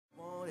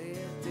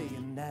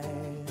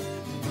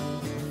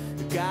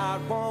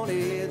God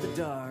wanted the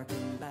dark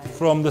light.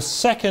 From the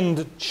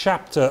second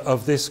chapter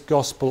of this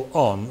gospel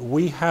on,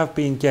 we have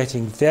been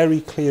getting very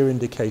clear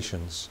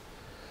indications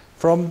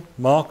from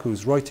Mark,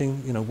 who's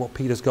writing, you know, what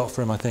Peter's got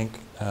for him, I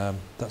think.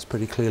 That's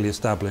pretty clearly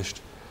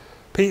established.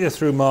 Peter,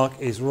 through Mark,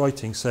 is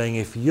writing, saying,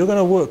 if you're going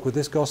to work with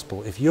this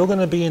gospel, if you're going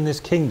to be in this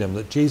kingdom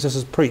that Jesus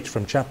has preached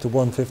from chapter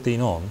 1:15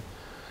 on,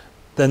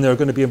 then there are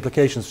going to be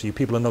implications for you.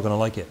 People are not going to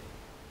like it.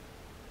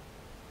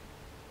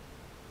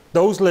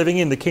 Those living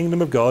in the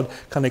kingdom of God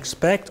can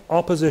expect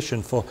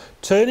opposition for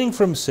turning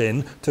from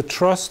sin to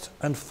trust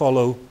and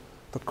follow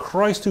the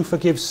Christ who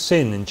forgives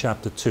sin in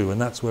chapter 2,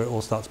 and that's where it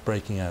all starts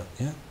breaking out.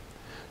 Yeah?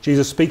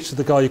 Jesus speaks to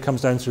the guy who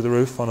comes down through the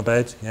roof on a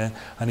bed, yeah,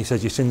 and he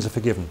says, your sins are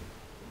forgiven.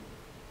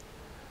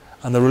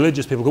 And the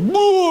religious people go,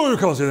 whoa, you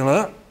can't say anything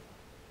like that.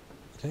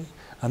 Okay?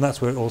 And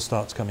that's where it all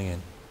starts coming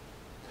in.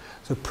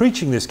 So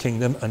preaching this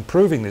kingdom and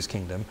proving this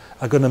kingdom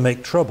are going to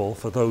make trouble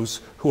for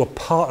those who are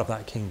part of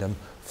that kingdom,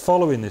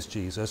 following this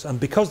Jesus, and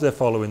because they're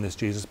following this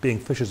Jesus, being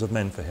fishers of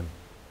men for him.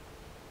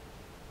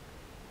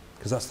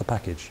 Because that's the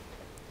package.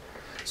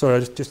 Sorry,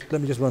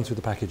 let me just run through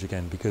the package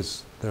again,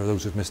 because there are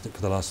those who've missed it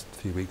for the last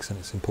few weeks, and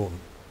it's important.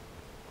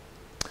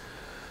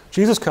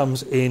 Jesus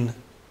comes in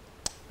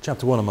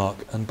chapter 1 of Mark,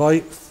 and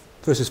by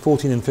verses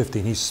 14 and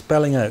 15, he's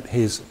spelling out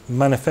his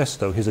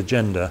manifesto, his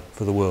agenda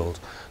for the world.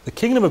 The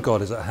kingdom of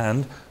God is at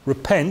hand.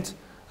 Repent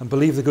and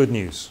believe the good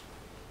news.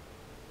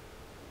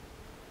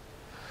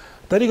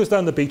 Then he goes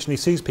down the beach and he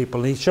sees people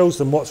and he shows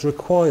them what's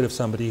required of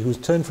somebody who's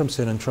turned from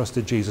sin and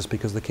trusted Jesus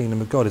because the kingdom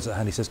of God is at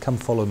hand. He says, come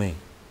follow me.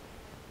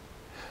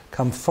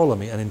 Come follow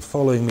me, and in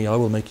following me I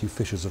will make you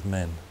fishers of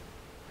men.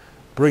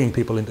 Bringing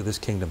people into this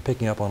kingdom,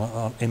 picking up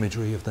on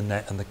imagery of the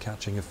net and the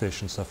catching of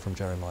fish and stuff from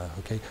Jeremiah.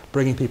 Okay,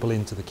 bringing people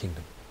into the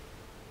kingdom.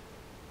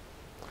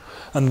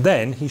 And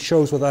then he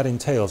shows what that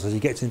entails as he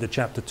gets into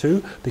chapter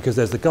 2, because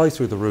there's the guy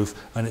through the roof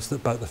and it's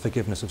about the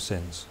forgiveness of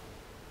sins.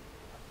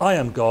 I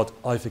am God,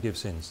 I forgive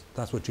sins.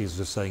 That's what Jesus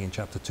is saying in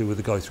chapter 2 with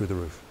the guy through the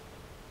roof.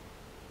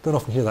 Don't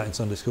often hear that in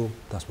Sunday school.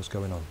 That's what's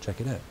going on.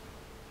 Check it out.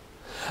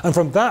 And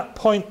from that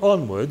point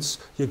onwards,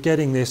 you're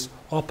getting this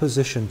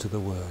opposition to the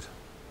word.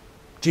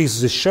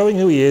 Jesus is showing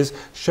who he is,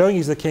 showing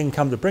he's the king,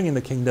 come to bring in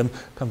the kingdom,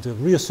 come to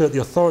reassert the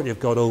authority of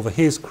God over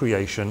his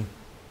creation.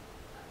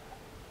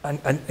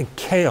 And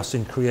chaos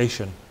in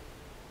creation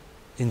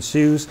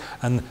ensues,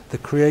 and the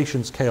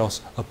creation's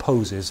chaos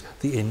opposes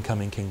the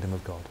incoming kingdom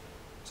of God.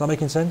 Is that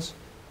making sense?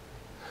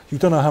 You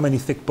don't know how many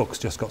thick books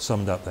just got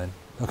summed up then,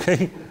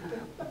 okay?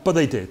 But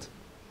they did.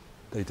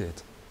 They did.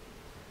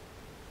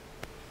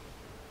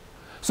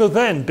 So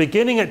then,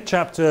 beginning at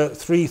chapter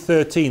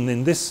 3:13,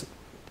 in this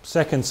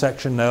second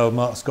section now of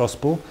Mark's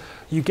Gospel,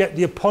 you get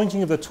the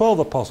appointing of the 12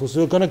 apostles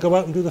who are going to go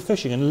out and do the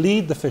fishing and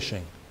lead the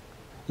fishing.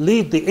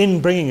 Lead the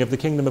inbringing of the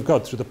kingdom of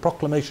God through the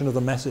proclamation of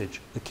the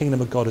message. The kingdom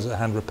of God is at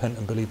hand, repent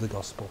and believe the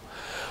gospel.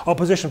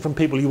 Opposition from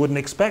people you wouldn't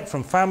expect,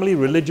 from family,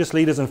 religious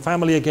leaders and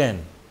family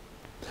again.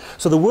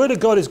 So the word of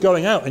God is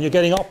going out and you're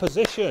getting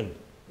opposition.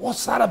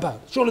 What's that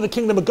about? Surely the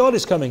kingdom of God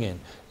is coming in.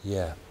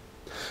 Yeah.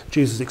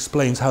 Jesus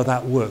explains how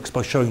that works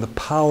by showing the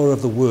power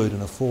of the word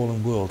in a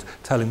fallen world,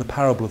 telling the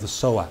parable of the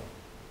sower.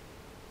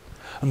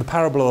 And the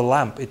parable of the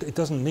lamp, it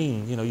doesn't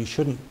mean, you know, you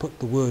shouldn't put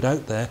the word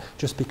out there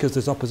just because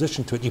there's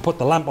opposition to it. You put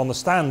the lamp on the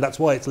stand, that's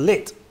why it's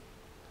lit.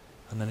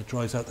 And then it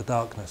drives out the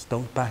darkness.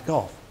 Don't back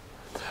off.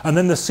 And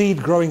then the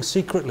seed growing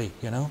secretly,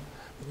 you know.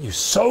 You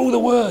sow the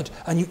word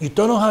and you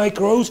don't know how it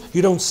grows,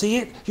 you don't see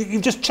it.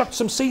 You've just chucked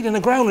some seed in the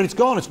ground and it's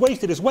gone, it's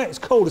wasted, it's wet, it's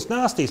cold, it's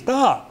nasty, it's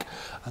dark.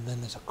 And then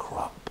there's a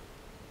crop.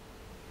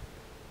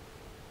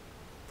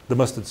 The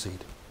mustard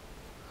seed.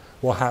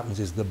 What happens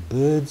is the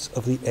birds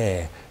of the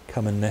air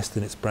come and nest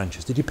in its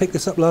branches. Did you pick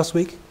this up last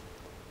week?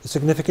 The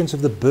significance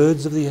of the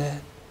birds of the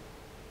air?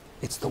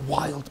 It's the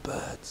wild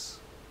birds.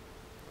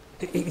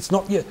 It's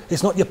not your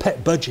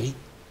pet budgie.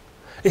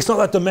 It's not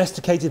that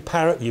domesticated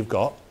parrot you've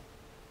got,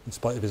 in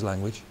spite of his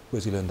language.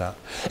 Where's he learned that?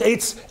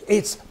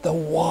 It's the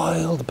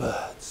wild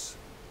birds.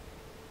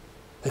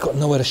 They've got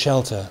nowhere to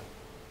shelter,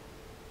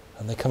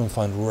 and they come and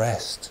find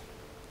rest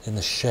in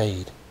the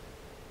shade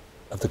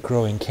of the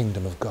growing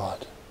kingdom of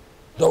God.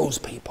 Those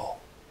people.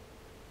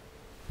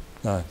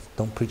 No,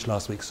 don't preach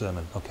last week's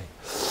sermon. Okay.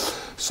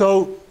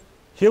 So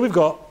here we've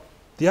got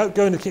the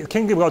outgoing, the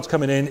kingdom of God's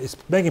coming in. It's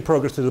making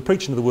progress through the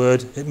preaching of the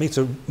word. It meets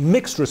a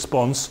mixed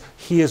response.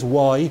 Here's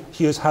why.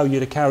 Here's how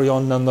you're to carry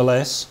on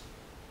nonetheless.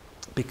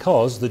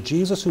 Because the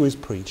Jesus who is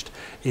preached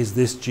is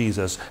this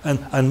Jesus.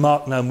 And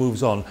Mark now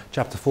moves on,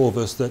 chapter 4,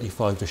 verse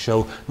 35, to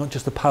show not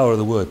just the power of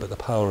the word, but the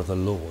power of the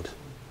Lord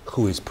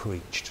who is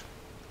preached.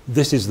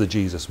 This is the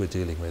Jesus we're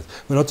dealing with.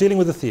 We're not dealing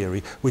with a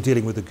theory. We're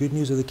dealing with the good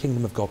news of the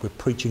kingdom of God. We're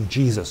preaching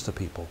Jesus to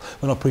people.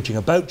 We're not preaching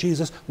about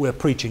Jesus. We're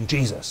preaching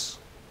Jesus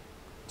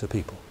to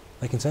people.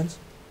 Making sense?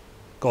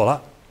 Got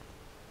that?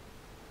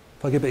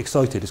 If I get a bit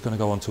excited, it's going to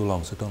go on too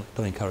long, so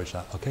don't encourage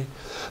that, okay?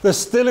 The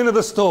stilling of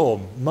the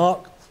storm,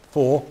 Mark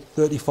 4,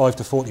 35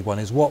 to 41,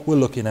 is what we're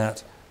looking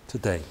at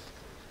today.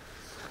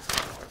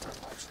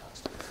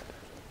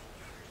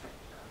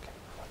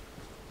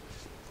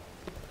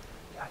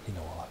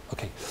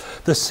 Okay,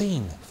 the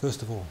scene,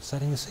 first of all,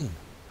 setting the scene.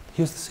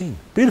 Here's the scene.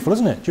 Beautiful,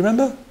 isn't it? Do you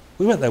remember?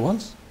 We went there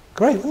once.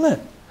 Great, wasn't it?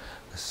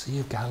 The Sea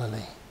of Galilee.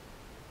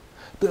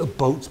 Little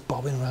boats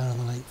bobbing around on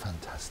the lake.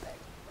 Fantastic.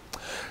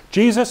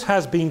 Jesus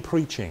has been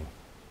preaching.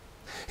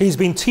 He's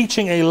been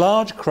teaching a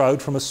large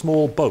crowd from a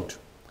small boat.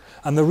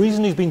 And the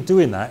reason he's been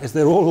doing that is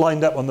they're all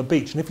lined up on the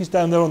beach. And if he's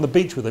down there on the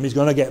beach with them, he's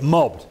going to get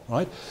mobbed,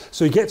 right?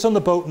 So he gets on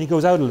the boat and he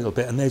goes out a little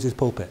bit, and there's his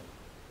pulpit.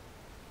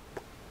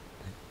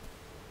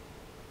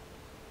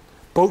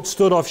 Boat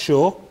stood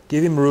offshore,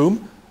 give him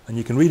room, and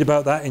you can read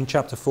about that in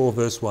chapter 4,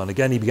 verse 1.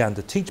 Again, he began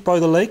to teach by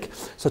the lake.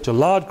 Such a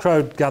large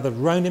crowd gathered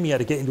round him, he had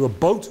to get into a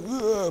boat,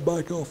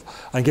 back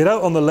off, and get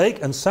out on the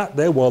lake and sat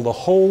there while the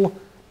whole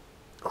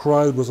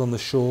crowd was on the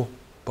shore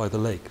by the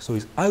lake. So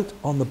he's out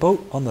on the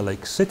boat on the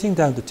lake, sitting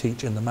down to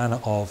teach in the manner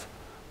of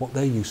what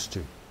they're used to.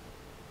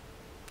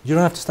 You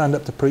don't have to stand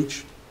up to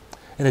preach.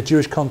 In a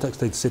Jewish context,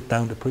 they'd sit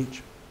down to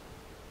preach.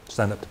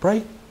 Stand up to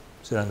pray,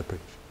 sit down to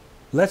preach.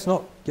 Let's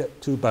not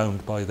get too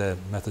bound by their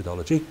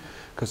methodology,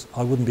 because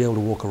I wouldn't be able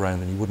to walk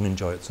around and you wouldn't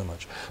enjoy it so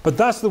much. But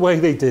that's the way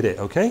they did it,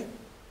 okay?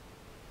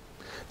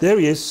 There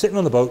he is, sitting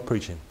on the boat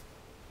preaching.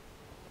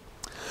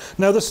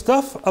 Now the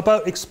stuff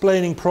about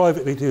explaining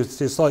privately to his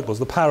disciples,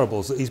 the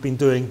parables that he's been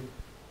doing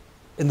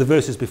in the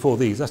verses before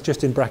these, that's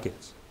just in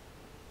brackets.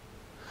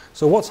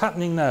 So what's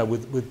happening now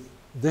with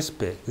this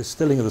bit, this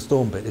stilling of the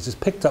storm bit, is it's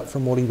picked up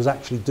from what he was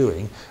actually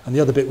doing, and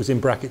the other bit was in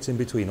brackets in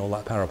between, all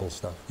that parable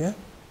stuff, yeah?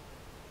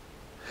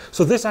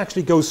 So this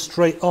actually goes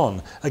straight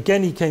on.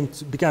 Again, he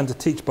began to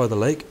teach by the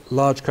lake.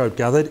 Large crowd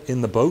gathered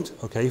in the boat.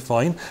 Okay,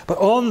 fine. But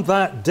on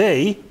that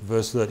day,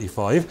 verse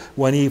 35,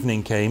 when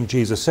evening came,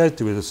 Jesus said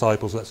to his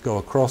disciples, let's go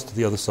across to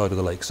the other side of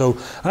the lake. So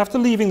after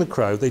leaving the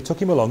crowd, they took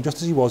him along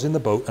just as he was in the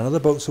boat, and other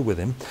boats were with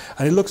him.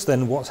 And it looks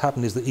then what's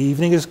happened is the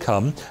evening has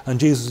come, and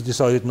Jesus has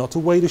decided not to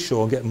wade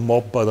ashore and get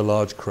mobbed by the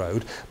large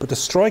crowd, but to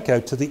strike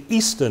out to the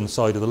eastern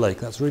side of the lake.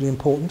 That's really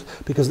important,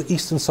 because the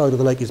eastern side of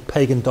the lake is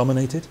pagan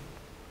dominated.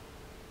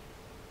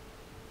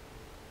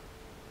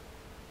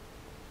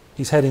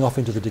 He's heading off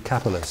into the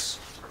Decapolis,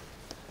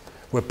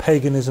 where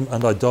paganism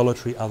and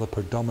idolatry are the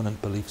predominant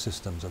belief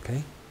systems,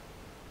 okay?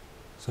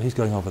 So he's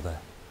going over there.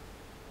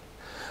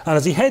 And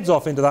as he heads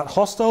off into that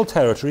hostile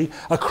territory,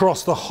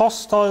 across the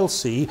hostile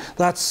sea,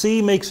 that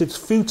sea makes its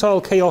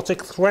futile,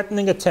 chaotic,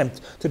 threatening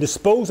attempt to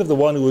dispose of the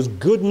one who is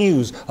good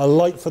news, a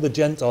light for the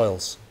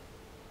Gentiles.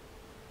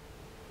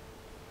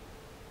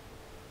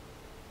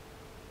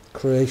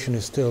 Creation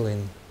is still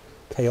in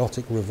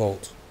chaotic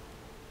revolt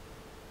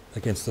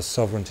against the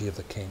sovereignty of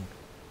the king.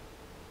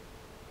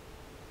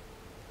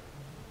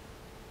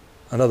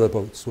 And other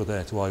boats were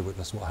there to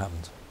eyewitness what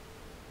happened.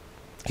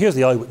 Here's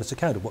the eyewitness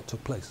account of what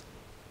took place.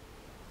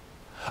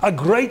 A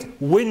great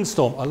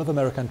windstorm. I love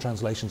American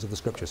translations of the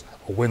scriptures.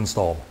 A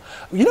windstorm.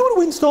 You know what a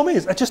windstorm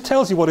is? It just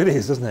tells you what it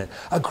is, doesn't it?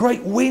 A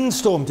great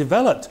windstorm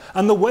developed,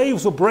 and the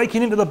waves were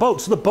breaking into the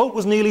boat, so the boat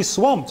was nearly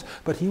swamped.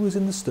 But he was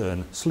in the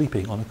stern,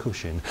 sleeping on a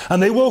cushion.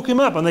 And they woke him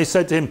up, and they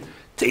said to him,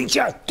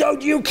 "Teacher,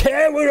 don't you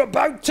care we're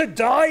about to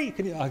die?"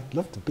 I'd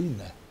love to have been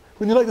there.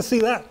 Wouldn't you like to see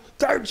that?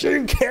 Don't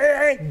you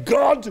care,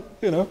 God?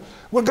 You know,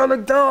 we're going to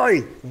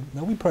die.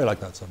 No, we pray like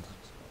that sometimes.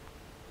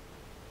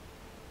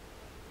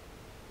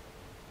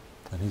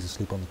 And he's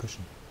asleep on the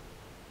cushion.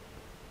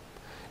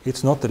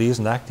 It's not that he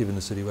isn't active in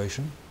the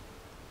situation.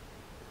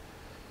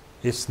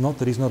 It's not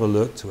that he's not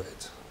alert to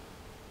it.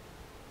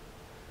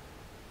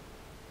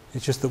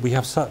 It's just that we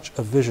have such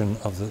a vision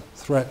of the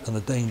threat and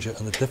the danger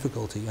and the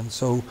difficulty, and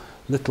so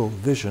little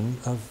vision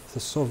of the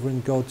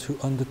sovereign God who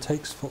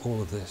undertakes for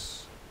all of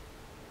this.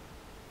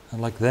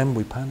 And like them,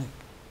 we panic.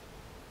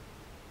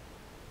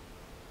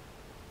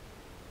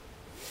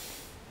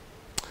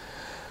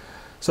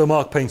 So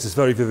Mark paints this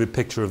very vivid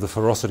picture of the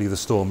ferocity of the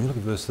storm. You look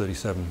at verse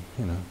 37,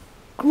 you know.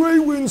 Great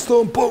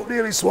windstorm, boat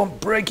nearly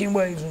swamped, breaking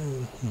waves.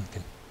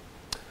 Okay.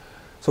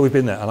 So we've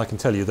been there, and I can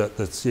tell you that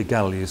the Sea of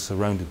Galilee is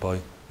surrounded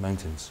by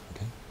mountains.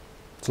 Okay.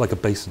 It's like a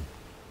basin.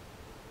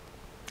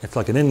 It's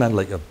like an inland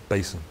lake, a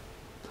basin.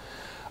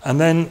 And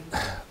then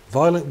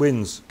violent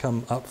winds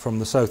come up from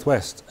the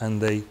southwest, and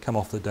they come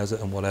off the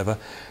desert and whatever,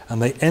 and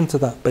they enter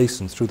that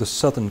basin through the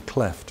southern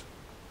cleft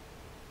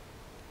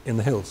in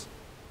the hills.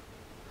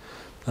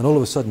 And all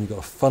of a sudden you've got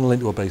to funnel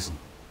into a basin.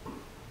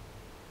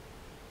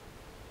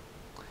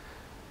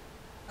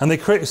 And they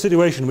create a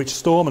situation in which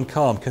storm and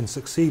calm can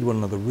succeed one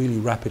another really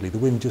rapidly. The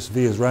wind just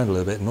veers around a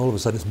little bit, and all of a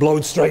sudden it's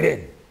blowing straight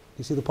in.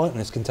 You see the point?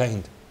 And it's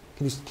contained.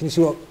 Can you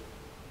see what?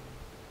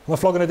 Am I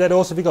flogging a dead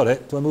horse? Have you got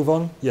it? Do I move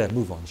on? Yeah,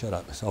 move on. Shut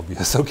up. It's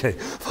obvious. Okay,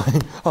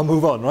 fine. I'll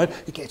move on, right?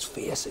 It gets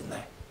fierce in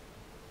there.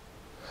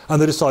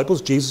 And the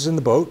disciples, Jesus in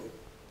the boat,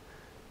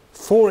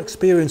 4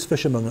 experienced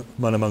fishermen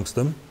amongst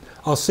them,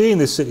 are seeing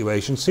this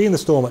situation, seeing the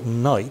storm at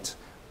night,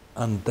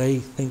 and they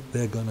think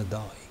they're going to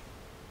die.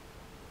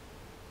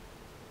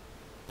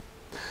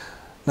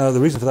 Now, the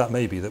reason for that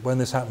may be that when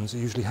this happens, it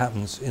usually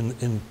happens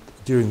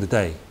during the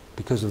day,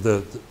 because of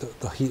the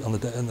heat on the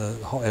day and the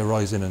hot air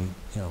rising and,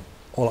 you know,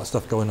 all that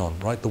stuff going on,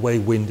 right? The way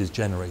wind is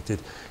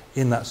generated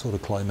in that sort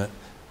of climate,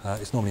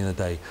 it's normally in the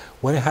day.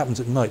 When it happens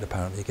at night,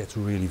 apparently, it gets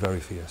really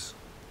very fierce.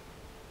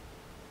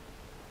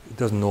 It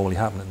doesn't normally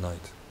happen at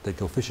night. They'd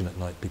go fishing at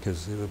night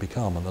because it would be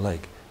calm on the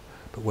lake.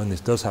 But when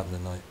this does happen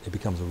at night, it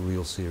becomes a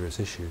real serious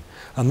issue.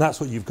 And that's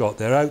what you've got.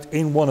 They're out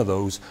in one of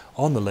those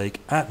on the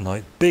lake at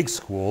night, big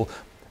squall,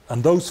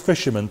 and those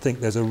fishermen think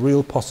there's a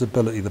real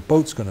possibility the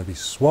boat's going to be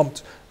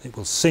swamped, it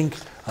will sink,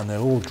 and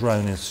they'll all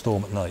drown in a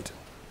storm at night.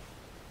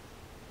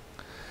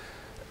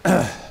 Do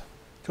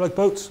you like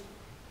boats?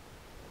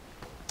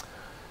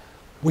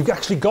 We've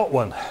actually got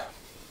one.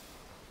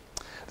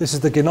 This is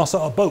the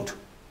Genossa boat.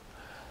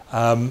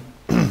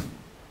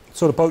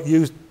 Sort of boat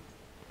used,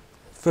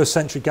 first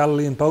century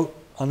Galilean boat,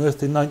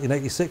 unearthed in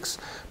 1986,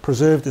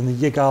 preserved in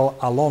the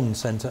yGRWP.com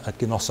Centre at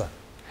Genossa.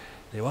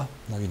 There you are,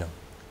 now you know.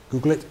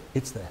 Google it,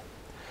 it's there.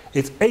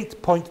 It's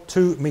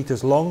 8.2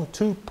 metres long,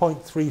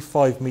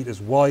 2.35 metres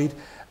wide,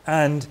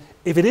 and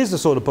if it is the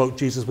sort of boat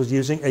Jesus was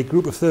using, a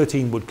group of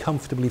 13 would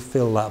comfortably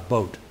fill that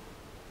boat.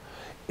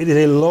 It is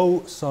a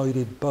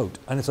low-sided boat,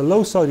 and it's a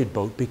low-sided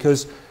boat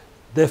because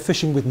they're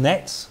fishing with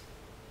nets.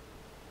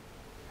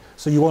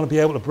 So you want to be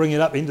able to bring it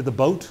up into the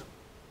boat.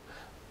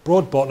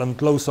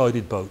 Broad-bottomed,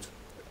 low-sided boat,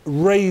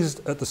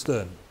 raised at the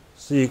stern,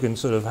 so you can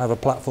sort of have a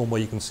platform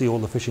where you can see all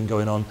the fishing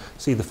going on,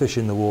 see the fish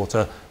in the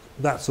water,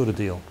 that sort of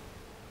deal.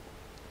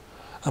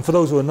 And for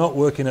those who are not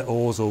working at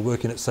oars or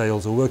working at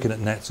sails or working at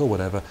nets or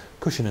whatever,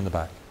 cushion in the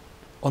back,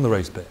 on the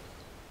raised bit.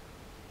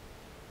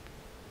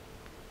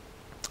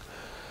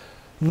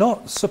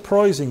 Not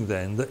surprising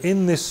then that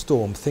in this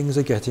storm things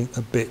are getting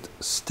a bit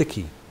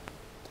sticky.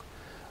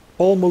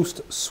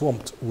 Almost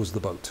swamped was the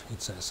boat,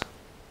 it says.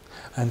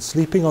 And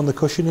sleeping on the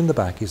cushion in the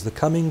back is the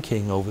coming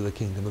king over the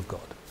kingdom of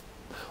God.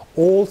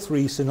 All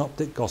three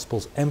synoptic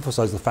gospels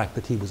emphasize the fact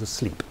that he was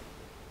asleep.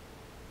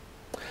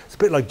 It's a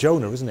bit like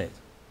Jonah, isn't it?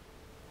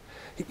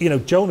 You know,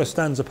 Jonah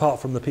stands apart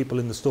from the people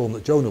in the storm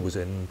that Jonah was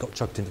in and got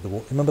chucked into the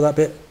water. Remember that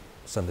bit?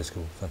 Sunday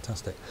school,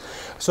 fantastic.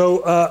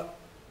 So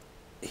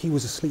he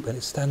was asleep, and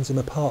it stands him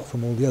apart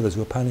from all the others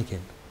who are panicking.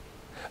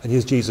 And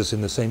here's Jesus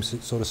in the same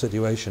sort of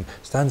situation,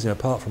 stands him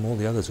apart from all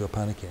the others who are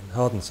panicking,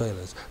 hardened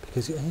sailors,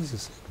 because he's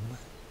asleep,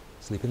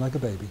 sleeping like a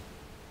baby.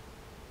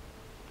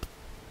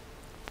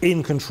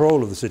 In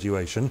control of the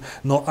situation,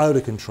 not out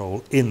of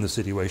control in the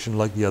situation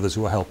like the others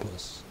who are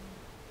helpless.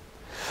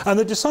 And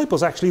the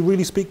disciples actually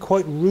really speak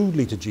quite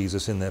rudely to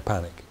Jesus in their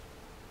panic.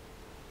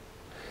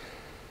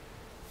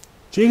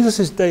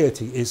 Jesus'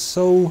 deity is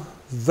so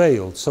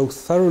veiled, so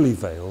thoroughly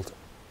veiled,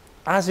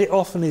 as it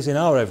often is in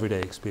our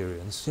everyday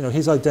experience. You know,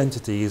 his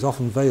identity is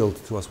often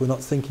veiled to us. We're not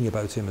thinking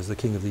about him as the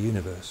king of the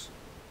universe.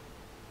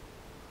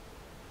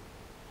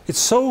 It's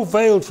so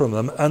veiled from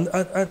them, and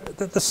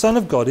that the Son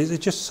of God is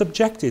just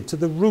subjected to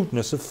the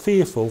rudeness of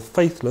fearful,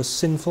 faithless,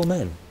 sinful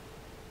men.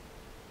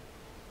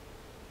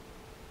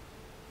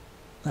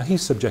 Now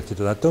he's subjected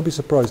to that. Don't be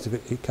surprised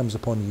if it comes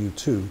upon you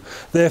too.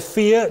 Their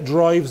fear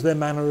drives their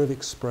manner of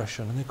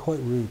expression, and they're quite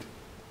rude.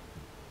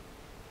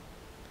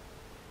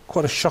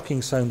 Quite a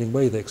shocking sounding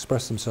way they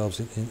express themselves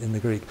in the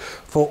Greek.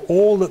 For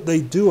all that they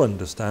do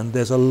understand,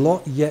 there's a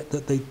lot yet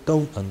that they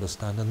don't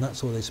understand, and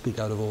that's why they speak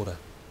out of order.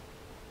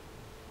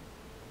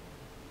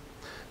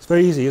 It's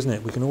very easy, isn't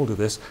it? We can all do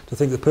this, to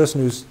think the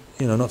person who's,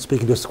 you know, not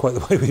speaking to us quite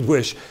the way we'd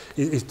wish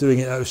is doing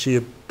it out of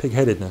sheer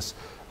pig-headedness.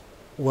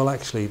 Well,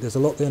 actually, there's a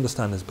lot they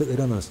understand, there's a bit they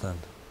don't understand.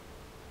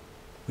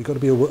 We've got to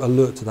be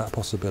alert to that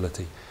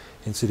possibility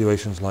in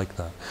situations like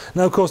that.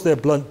 Now, of course, their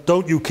blunt,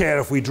 "don't you care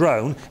if we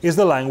drown," is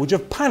the language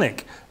of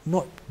panic,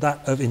 not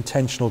that of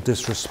intentional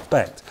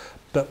disrespect.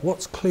 But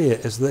what's clear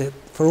is that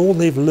for all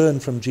they've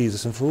learned from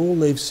Jesus and for all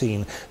they've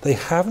seen, they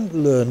haven't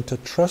learned to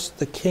trust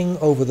the king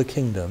over the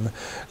kingdom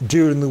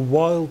during the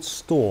wild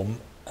storm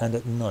and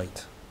at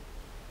night.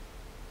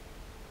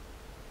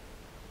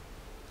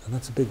 And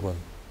that's a big one.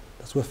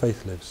 That's where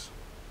faith lives.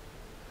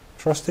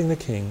 Trusting the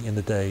king in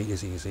the day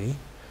is easy.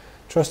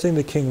 Trusting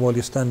the king while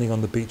you're standing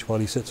on the beach while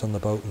he sits on the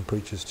boat and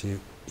preaches to you,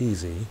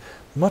 easy.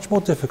 Much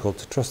more difficult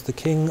to trust the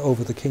king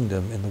over the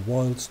kingdom in the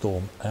wild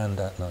storm and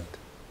at night.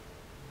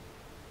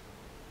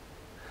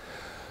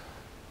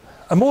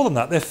 And more than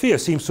that, their fear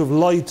seems to have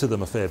lied to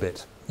them a fair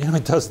bit. You know,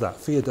 it does that.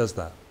 Fear does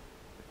that.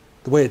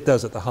 The way it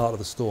does at the heart of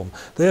the storm.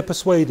 They're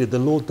persuaded the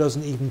Lord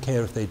doesn't even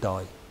care if they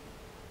die.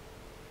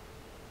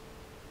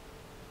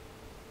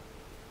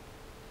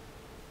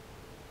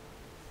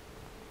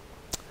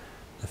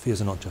 Their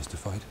fears are not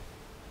justified.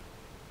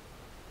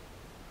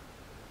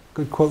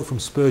 Good quote from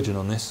Spurgeon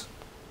on this.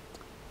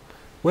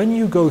 When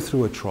you go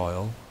through a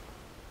trial,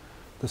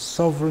 the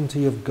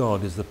sovereignty of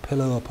God is the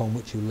pillow upon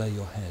which you lay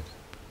your head.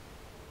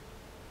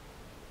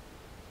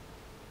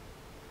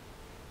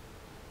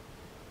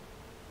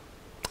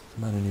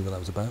 The man who knew what that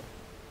was about.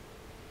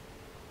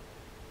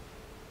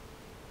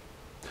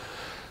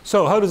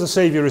 So, how does the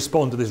Saviour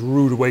respond to this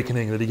rude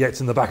awakening that he gets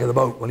in the back of the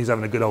boat when he's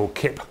having a good old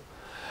kip?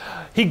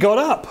 He got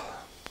up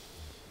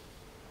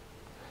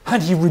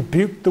and he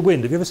rebuked the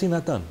wind. Have you ever seen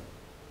that done?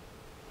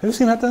 Have you ever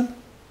seen that done?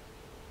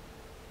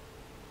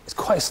 It's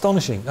quite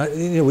astonishing.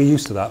 You know, we're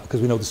used to that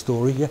because we know the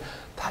story. Yeah,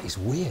 that is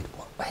weird.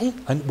 What, hey?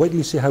 And wait till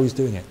you see how he's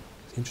doing it.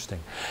 It's interesting.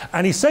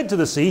 And he said to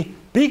the sea,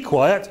 "Be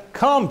quiet,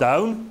 calm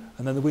down."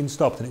 And then the wind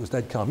stopped and it was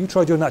dead calm. You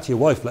try doing that to your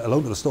wife, let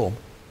alone to the storm.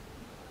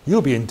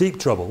 you'll be in deep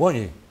trouble, won't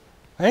you?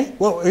 Eh?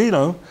 Well, you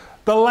know,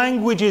 the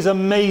language is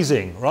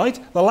amazing, right?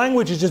 The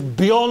language is just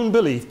beyond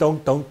belief.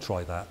 Don't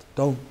try that.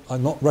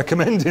 I'm not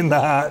recommending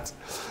that.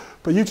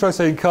 But you try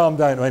saying calm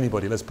down to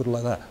anybody, let's put it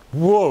like that.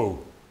 Whoa!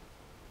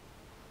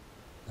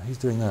 Now he's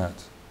doing that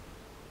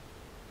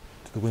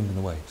to the wind and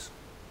the waves.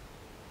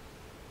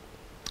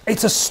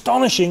 It's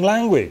astonishing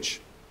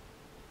language.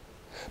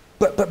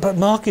 But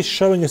Mark is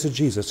showing us a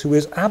Jesus who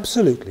is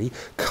absolutely,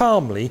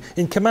 calmly,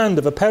 in command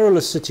of a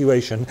perilous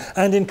situation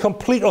and in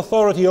complete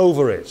authority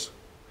over it.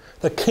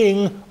 The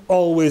king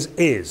always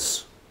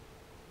is,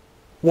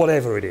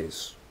 whatever it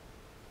is.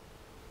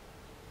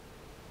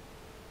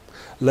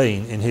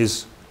 Lane, in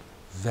his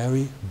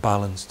very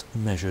balanced,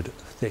 measured,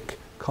 thick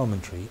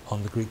commentary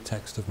on the Greek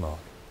text of Mark,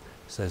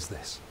 says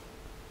this.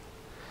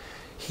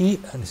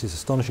 And this is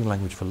astonishing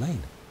language for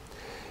Lane,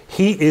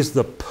 he is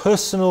the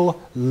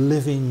personal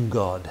living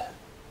God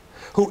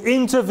who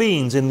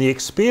intervenes in the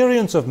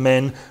experience of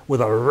men with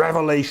a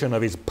revelation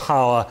of his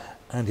power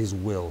and his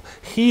will.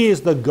 He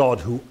is the God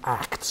who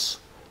acts,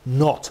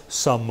 not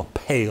some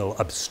pale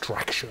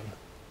abstraction.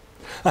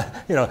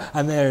 You know,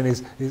 and there in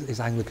his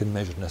Anglican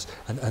measuredness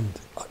and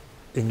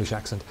English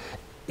accent,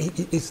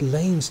 it's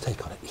Lane's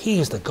take on it. He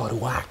is the God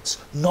who acts,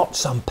 not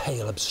some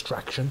pale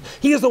abstraction.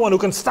 He is the one who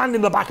can stand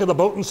in the back of the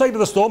boat and say to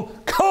the storm,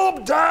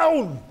 calm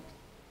down!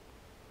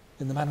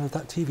 In the manner of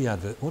that TV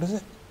advert. What is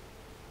it?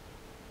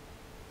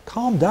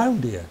 Calm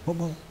down, dear. What?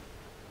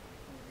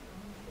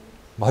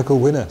 Michael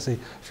Winner. See,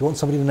 if you want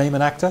somebody to name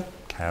an actor,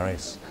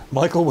 Caris.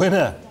 Michael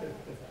Winner.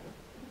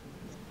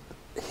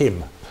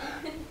 Him.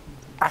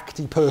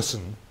 Acty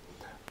person.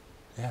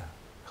 Yeah,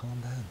 calm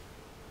down.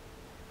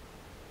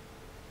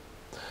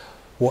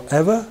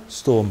 Whatever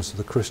storms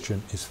the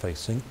Christian is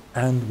facing,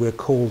 and we're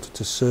called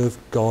to serve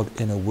God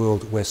in a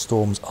world where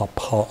storms are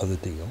part of the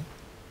deal,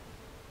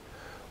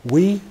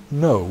 we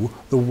know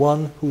the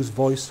one whose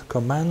voice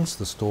commands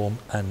the storm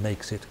and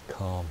makes it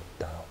calm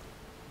down.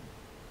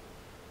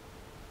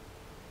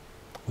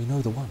 We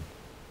know the one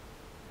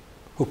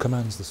who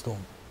commands the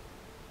storm.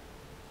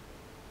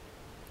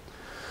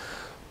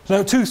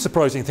 Now, two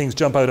surprising things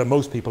jump out at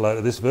most people out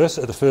of this verse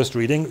at the first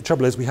reading. The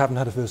trouble is, we haven't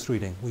had a first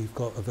reading. We've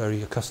got a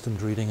very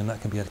accustomed reading, and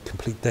that can be a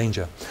complete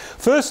danger.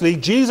 Firstly,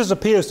 Jesus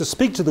appears to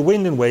speak to the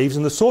wind and waves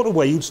in the sort of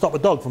way you'd stop a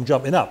dog from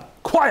jumping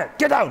up. Quiet!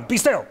 Get down! Be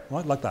still!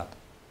 Right, like that.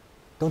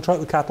 Don't try it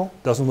with cattle.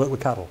 Doesn't work with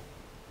cattle.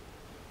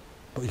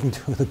 But you can do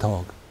it with a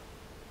dog.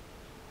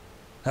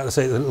 I had to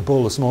say to the little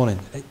bull this morning,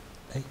 hey,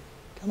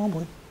 come on,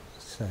 boy.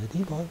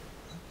 Steady, boy.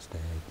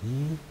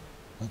 Steady.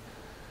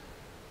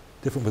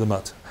 Different with a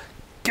mutt.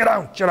 Get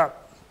down! Shut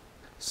up!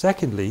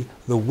 Secondly,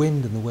 the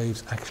wind and the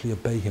waves actually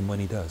obey him when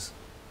he does.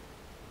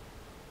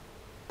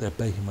 They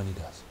obey him when he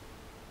does.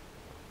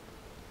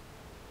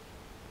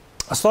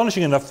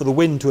 Astonishing enough for the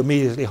wind to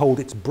immediately hold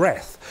its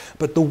breath,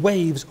 but the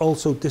waves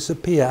also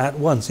disappear at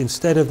once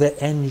instead of their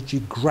energy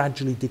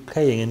gradually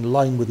decaying in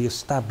line with the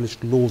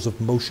established laws of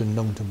motion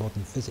known to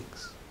modern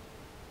physics.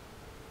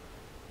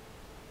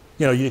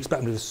 You know, you'd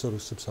expect them to just sort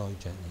of subside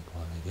gently,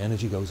 quietly. The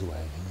energy goes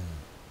away.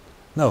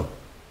 No,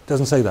 it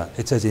doesn't say that.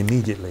 It says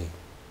immediately.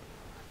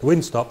 The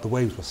wind stopped, the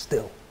waves were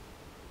still.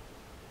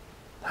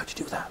 How'd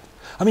you do that?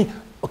 I mean,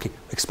 okay,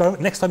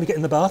 experiment next time you get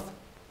in the bath,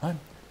 right?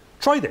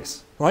 Try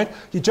this, right?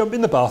 You jump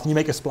in the bath and you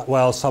make a splash.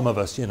 Well, some of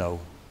us, you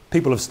know,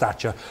 people of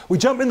stature. We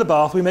jump in the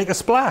bath, we make a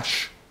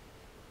splash.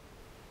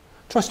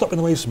 Try stopping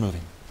the waves from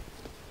moving.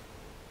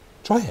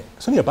 Try it.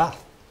 It's only a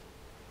bath.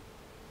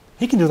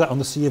 He can do that on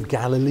the Sea of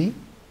Galilee,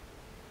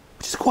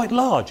 which is quite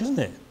large, isn't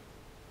it?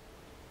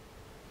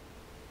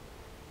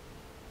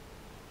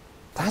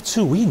 That's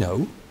who we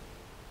know.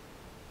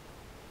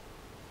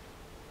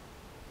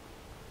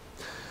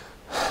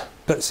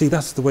 But see,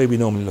 that's the way we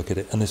normally look at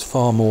it, and there's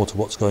far more to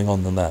what's going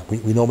on than that.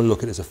 We normally look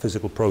at it as a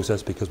physical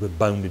process because we're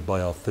bounded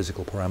by our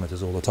physical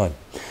parameters all the time.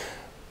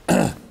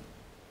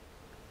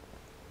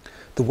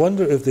 The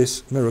wonder of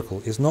this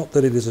miracle is not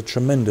that it is a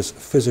tremendous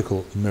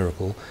physical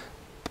miracle.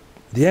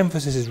 The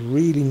emphasis is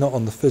really not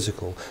on the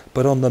physical,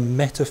 but on the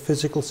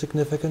metaphysical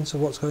significance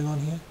of what's going on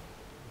here.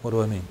 What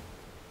do I mean?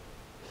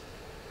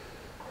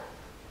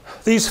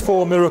 These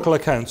four miracle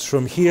accounts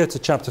from here to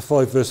chapter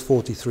 5 verse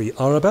 43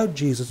 are about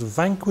Jesus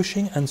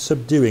vanquishing and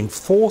subduing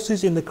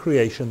forces in the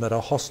creation that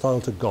are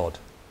hostile to God.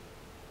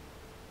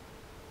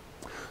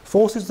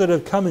 Forces that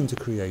have come into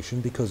creation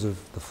because of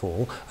the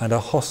fall and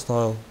are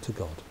hostile to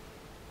God.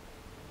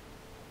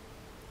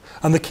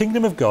 And the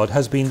kingdom of God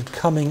has been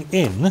coming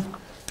in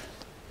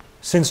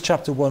since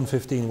chapter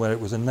 1:15, where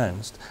it was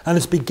announced, and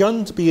it's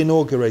begun to be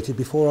inaugurated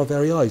before our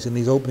very eyes in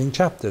these opening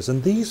chapters.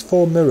 And these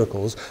four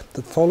miracles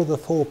that follow the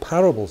four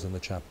parables in the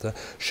chapter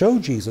show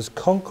Jesus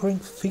conquering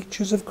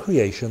features of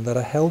creation that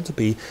are held to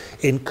be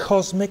in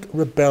cosmic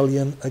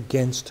rebellion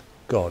against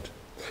God.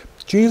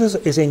 Jesus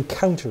is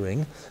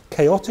encountering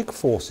chaotic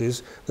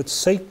forces that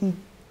Satan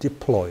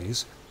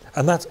deploys,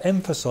 and that's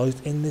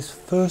emphasized in this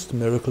first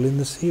miracle in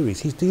the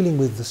series. He's dealing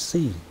with the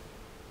sea.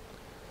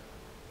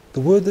 The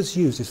word that's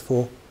used is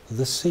for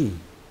the sea.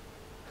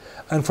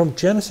 And from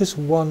Genesis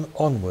 1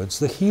 onwards,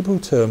 the Hebrew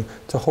term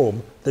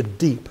tahom, the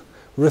deep,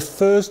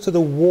 refers to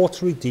the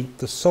watery deep,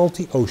 the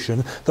salty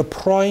ocean, the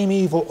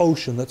primeval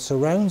ocean that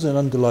surrounds and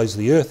underlies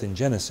the earth in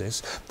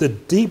Genesis, the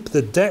deep,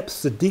 the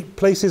depths, the deep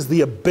places,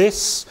 the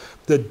abyss,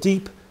 the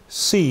deep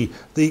sea,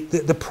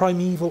 the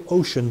primeval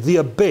ocean, the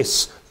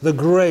abyss, the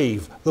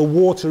grave, the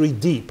watery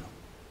deep.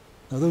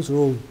 Now those are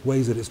all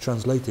ways that it's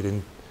translated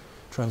in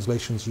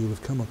translations you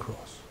have come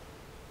across.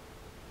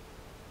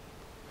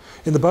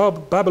 In the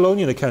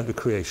Babylonian account of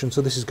creation,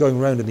 so this is going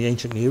around in the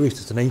ancient Near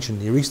East, it's an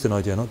ancient Near Eastern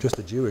idea, not just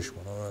a Jewish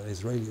one or an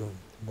Israeli or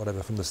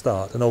whatever from the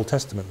start, an Old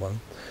Testament one.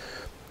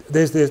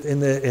 There's in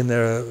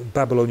their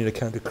Babylonian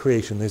account of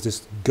creation, there's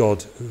this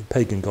god,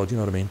 pagan god, you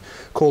know what I mean,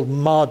 called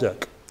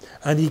Marduk.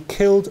 And he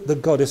killed the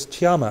goddess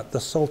Tiamat, the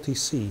salty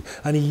sea,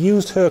 and he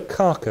used her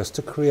carcass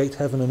to create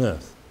heaven and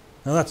earth.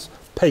 Now that's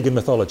pagan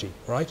mythology,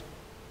 right?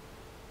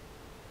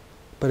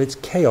 But it's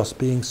chaos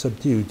being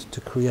subdued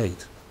to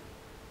create.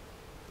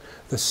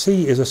 The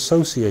sea is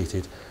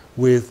associated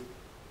with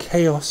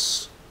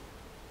chaos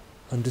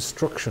and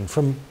destruction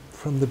from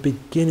the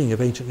beginning of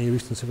ancient Near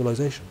Eastern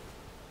civilization.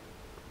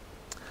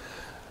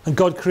 And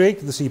God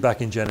created the sea back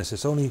in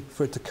Genesis only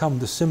for it to come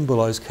to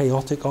symbolize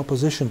chaotic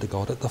opposition to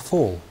God at the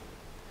fall.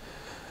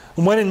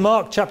 And when in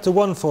Mark chapter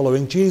 1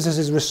 following, Jesus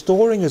is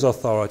restoring his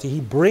authority, he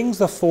brings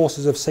the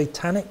forces of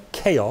satanic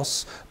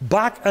chaos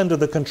back under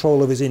the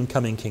control of his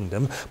incoming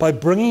kingdom by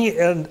bringing it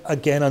in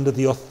again under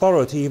the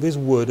authority of his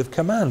word of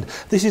command.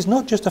 This is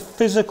not just a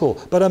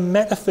physical, but a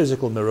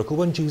metaphysical miracle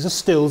when Jesus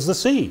stills the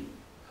sea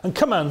and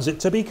commands it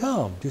to be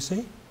calm. Do you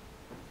see?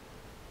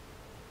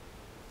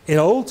 In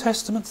Old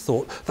Testament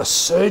thought, the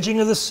surging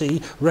of the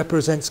sea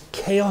represents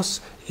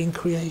chaos in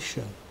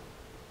creation.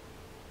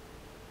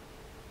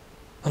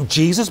 And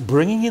Jesus,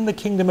 bringing in the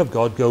kingdom of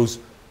God, goes,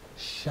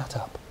 shut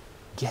up,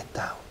 get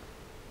down.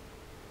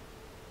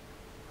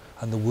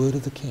 And the word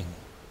of the king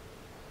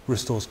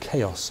restores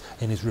chaos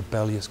in his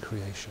rebellious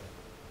creation.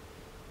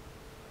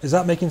 Is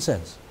that making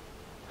sense?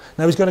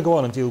 Now he's going to go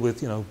on and deal with,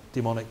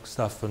 demonic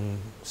stuff and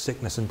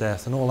sickness and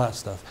death and all that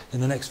stuff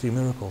in the next few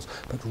miracles.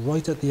 But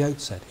right at the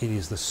outset, it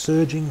is the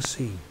surging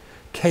sea,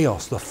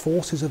 chaos, the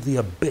forces of the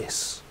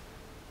abyss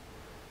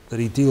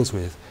that he deals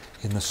with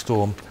in the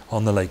storm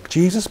on the lake.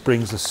 Jesus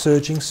brings the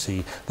surging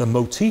sea, the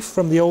motif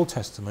from the Old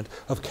Testament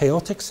of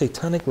chaotic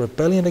satanic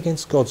rebellion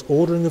against God's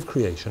ordering of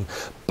creation,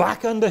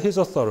 back under his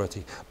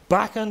authority,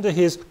 back under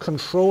his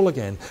control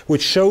again,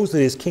 which shows that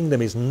his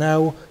kingdom is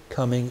now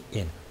coming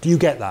in. Do you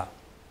get that?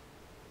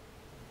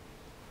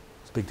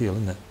 It's a big deal,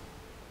 isn't it?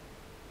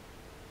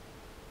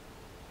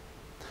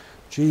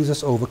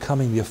 Jesus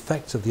overcoming the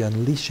effects of the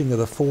unleashing of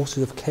the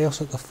forces of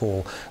chaos at the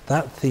fall.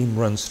 That theme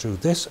runs through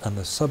this and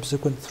the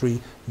subsequent 3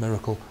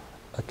 miracle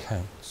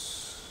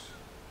accounts.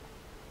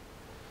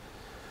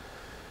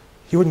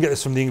 You wouldn't get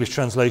this from the English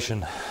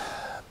translation,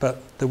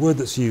 but the word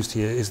that's used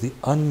here is the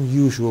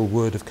unusual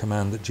word of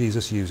command that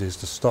Jesus uses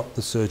to stop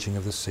the surging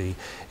of the sea.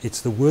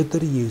 It's the word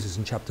that he uses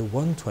in chapter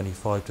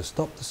 1:25 to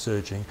stop the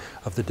surging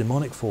of the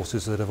demonic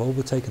forces that have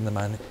overtaken the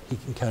man he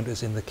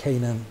encounters in the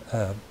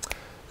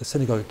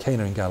synagogue at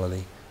Cana in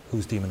Galilee,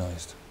 who's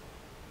demonized.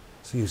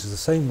 So he uses the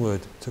same word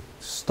to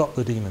stop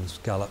the demons'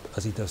 gallop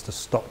as he does to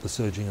stop the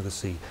surging of the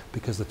sea,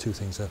 because the two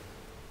things are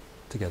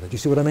together. Do you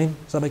see what I mean?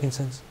 Is that making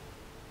sense?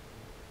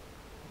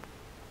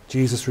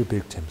 Jesus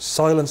rebuked him.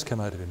 Silence came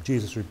out of him.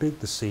 Jesus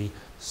rebuked the sea.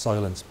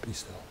 Silence, be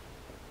still.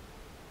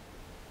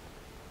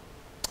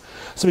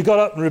 So he got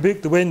up and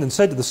rebuked the wind and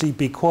said to the sea,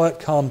 be quiet,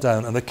 calm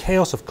down. And the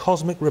chaos of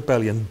cosmic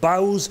rebellion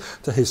bows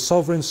to his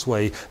sovereign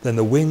sway. Then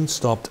the wind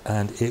stopped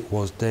and it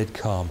was dead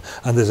calm.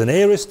 And there's an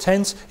aorist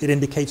tense. It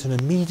indicates an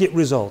immediate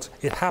result.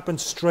 It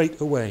happened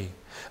straight away.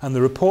 And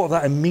the report of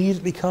that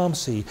immediately calm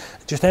sea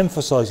just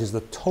emphasizes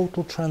the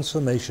total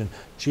transformation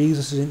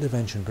Jesus'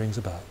 intervention brings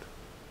about.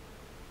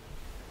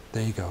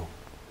 There you go.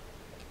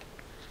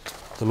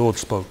 The Lord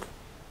spoke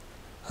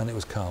and it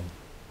was calm.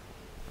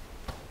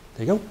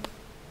 There you go.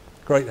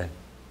 Great then.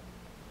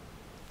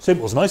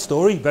 Simple, it's a nice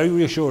story, very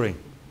reassuring.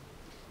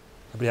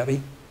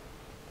 Everybody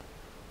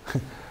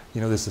happy?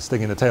 There's the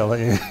sting in the tail, don't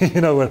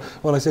you?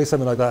 When I say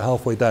something like that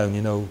halfway down,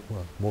 well,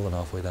 more than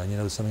halfway down,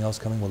 there's something else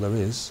coming. Well, there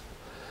is.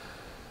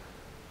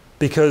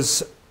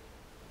 Because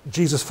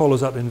Jesus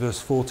follows up in verse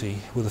 40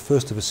 with the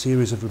first of a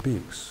series of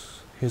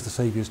rebukes. Here's the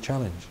Saviour's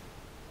challenge.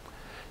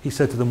 He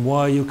said to them,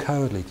 why are you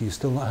cowardly? Do you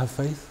still not have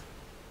faith?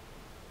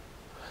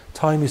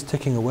 Time is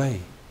ticking away.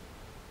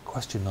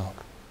 Question mark.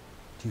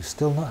 Do you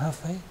still not have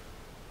faith?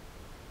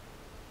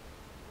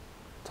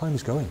 Time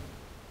is going.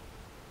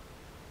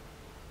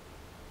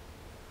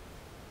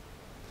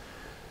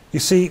 You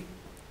see,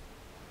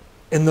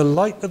 in the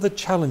light of the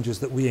challenges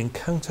that we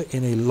encounter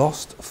in a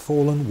lost,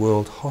 fallen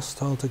world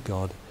hostile to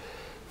God,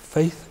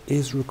 faith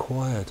is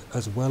required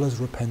as well as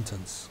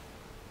repentance.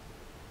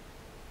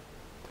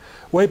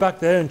 Way back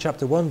there in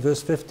chapter 1,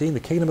 verse 15, the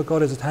kingdom of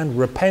God is at hand.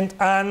 Repent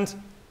and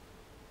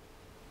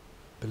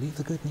believe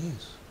the good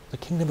news. The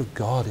kingdom of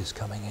God is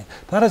coming in.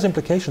 That has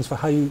implications for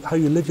how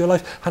you live your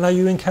life and how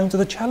you encounter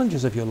the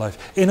challenges of your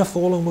life in a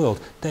fallen world,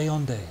 day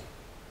on day.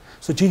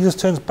 So Jesus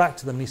turns back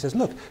to them and he says,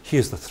 look,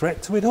 here's the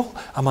threat to it all.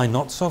 Am I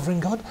not sovereign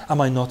God? Am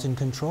I not in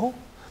control?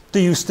 Do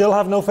you still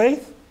have no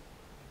faith?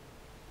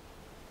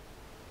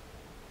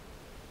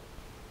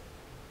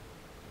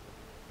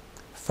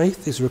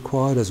 Faith is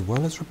required as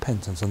well as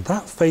repentance, and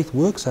that faith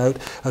works out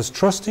as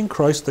trust in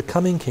Christ, the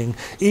coming King,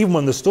 even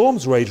when the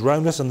storms rage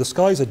round us and the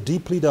skies are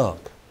deeply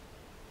dark.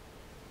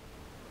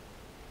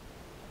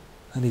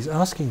 And he's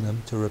asking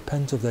them to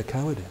repent of their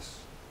cowardice.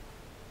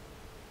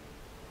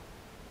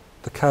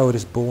 The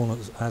cowardice born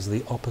as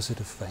the opposite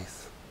of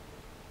faith.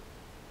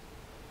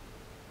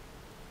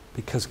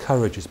 Because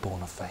courage is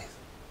born of faith.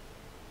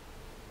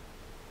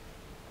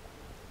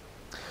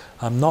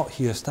 I'm not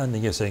here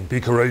standing here saying, be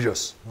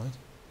courageous, right?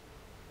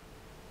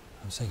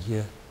 I'm saying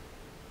here,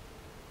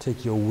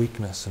 take your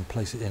weakness and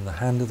place it in the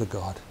hand of the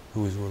God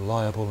who is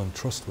reliable and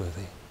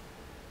trustworthy,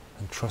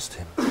 and trust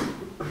him.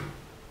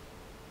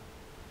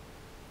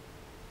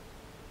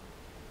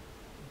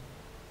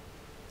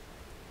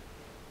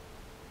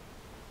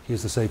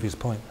 Here's the Saviour's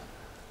point.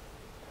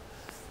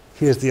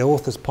 Here's the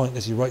author's point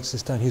as he writes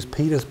this down. Here's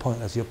Peter's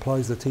point as he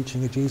applies the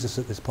teaching of Jesus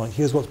at this point.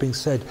 Here's what's being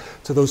said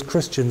to those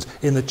Christians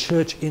in the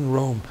church in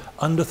Rome,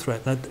 under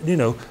threat. Now, you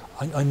know,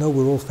 I know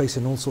we're all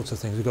facing all sorts of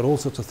things. We've got all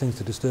sorts of things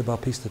to disturb our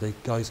peace today.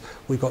 Guys,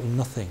 we've got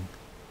nothing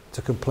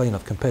to complain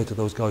of compared to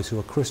those guys who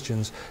are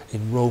Christians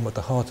in Rome at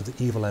the heart of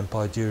the evil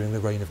empire during the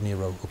reign of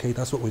Nero. Okay,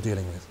 that's what we're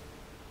dealing with.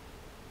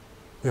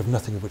 We have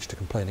nothing of which to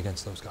complain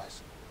against those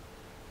guys.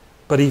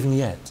 But even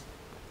yet,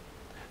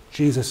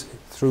 Jesus,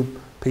 through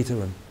Peter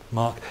and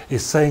Mark,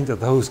 is saying to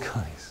those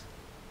guys,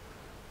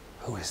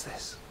 who is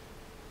this?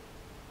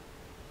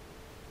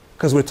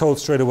 Because we're told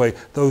straight away,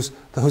 those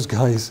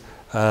guys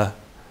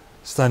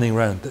standing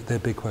around, their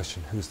big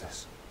question, who's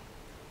this?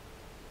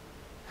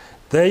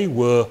 They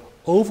were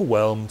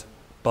overwhelmed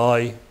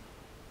by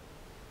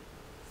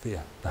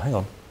fear. Now hang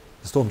on,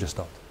 the storm just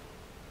stopped.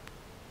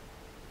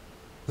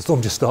 The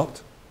storm just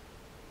stopped.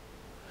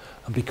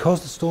 And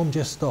because the storm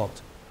just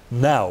stopped,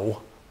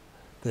 now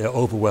they are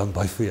overwhelmed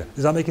by fear.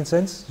 Is that making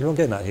sense? You're not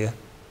getting that here?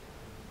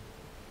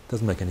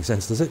 Doesn't make any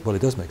sense, does it? Well,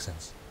 it does make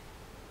sense.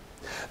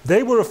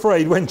 They were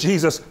afraid when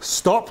Jesus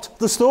stopped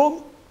the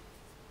storm.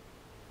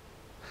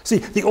 See,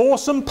 the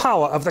awesome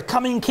power of the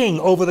coming King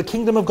over the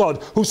kingdom of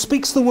God, who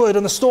speaks the word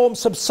and the storm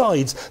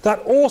subsides, that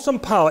awesome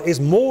power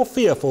is more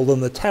fearful than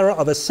the terror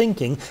of a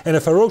sinking in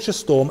a ferocious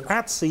storm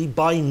at sea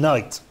by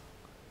night.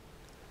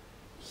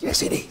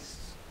 Yes, it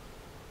is.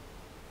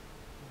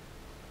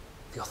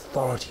 The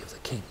authority of the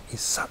King is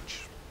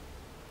such.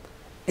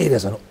 It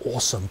is an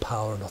awesome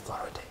power and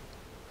authority.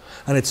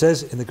 And it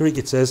says, in the Greek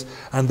it says,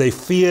 and they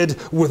feared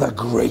with a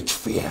great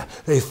fear.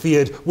 They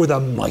feared with a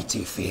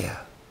mighty fear.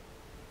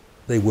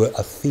 They were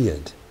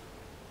afeared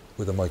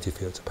with a mighty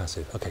fear. It's a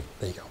passive. Okay,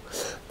 there you go.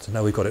 So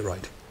now we've got it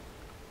right.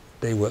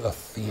 They were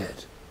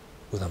afeared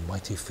with a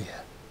mighty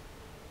fear.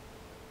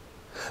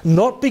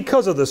 Not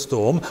because of the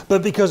storm,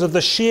 but because of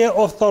the sheer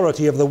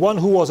authority of the one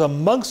who was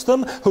amongst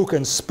them, who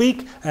can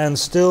speak and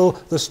still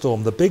the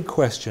storm. The big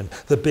question,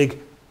 the big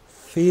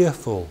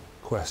fearful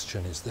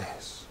question is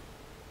this.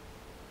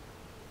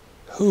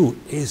 Who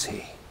is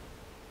he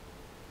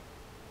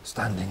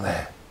standing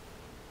there?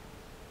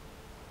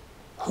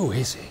 Who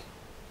is he?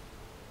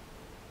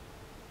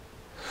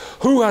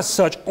 Who has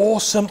such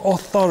awesome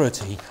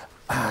authority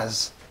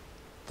as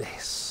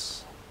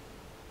this?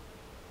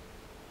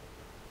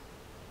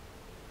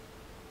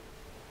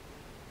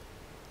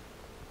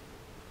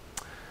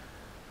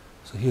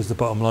 So here's the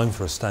bottom line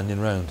for us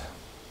standing round.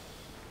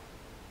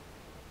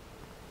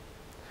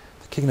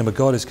 The kingdom of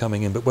God is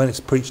coming in, but when it's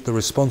preached, the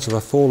response of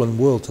a fallen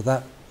world to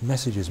that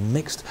message is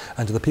mixed,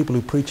 and to the people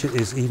who preach it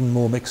is even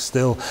more mixed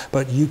still.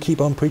 But you keep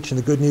on preaching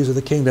the good news of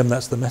the kingdom.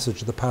 That's the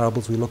message of the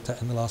parables we looked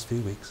at in the last few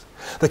weeks.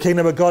 The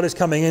kingdom of God is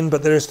coming in,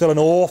 but there is still an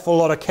awful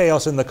lot of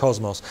chaos in the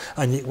cosmos.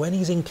 And yet when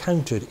he's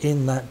encountered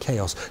in that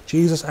chaos,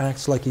 Jesus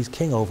acts like he's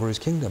king over his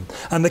kingdom.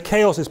 And the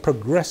chaos is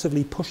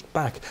progressively pushed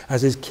back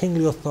as his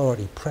kingly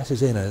authority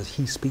presses in as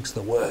he speaks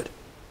the word.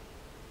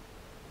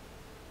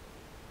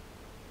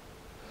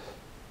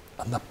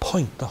 And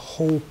the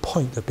whole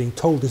point of being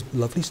told this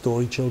lovely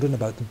story, children,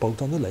 about the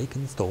boat on the lake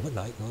and the storm at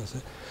night, and all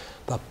this,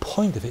 the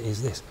point of it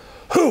is this.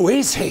 Who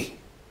is he?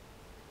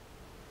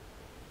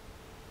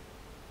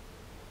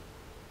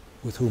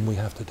 With whom we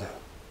have to do.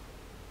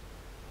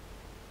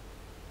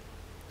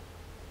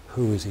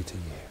 Who is he to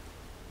you?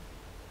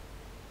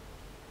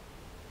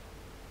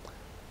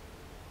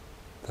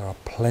 There are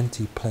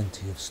plenty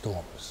of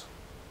storms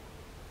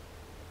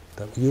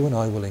that you and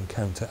I will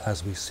encounter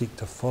as we seek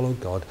to follow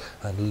God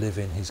and live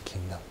in his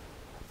kingdom.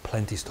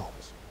 Plenty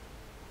storms.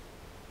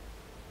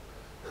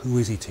 Who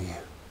is he to you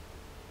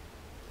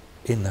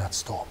in that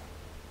storm?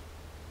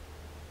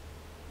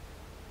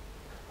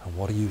 And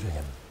what are you to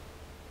him?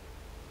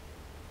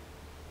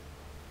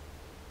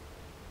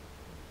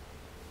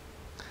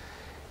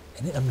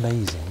 Isn't it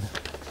amazing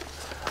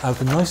how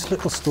the nice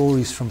little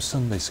stories from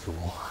Sunday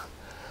school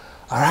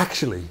are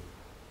actually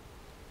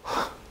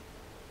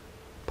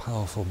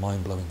powerful,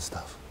 mind-blowing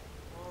stuff.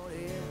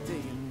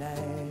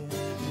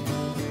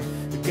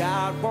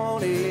 God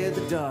wanted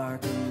the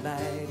dark and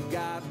light.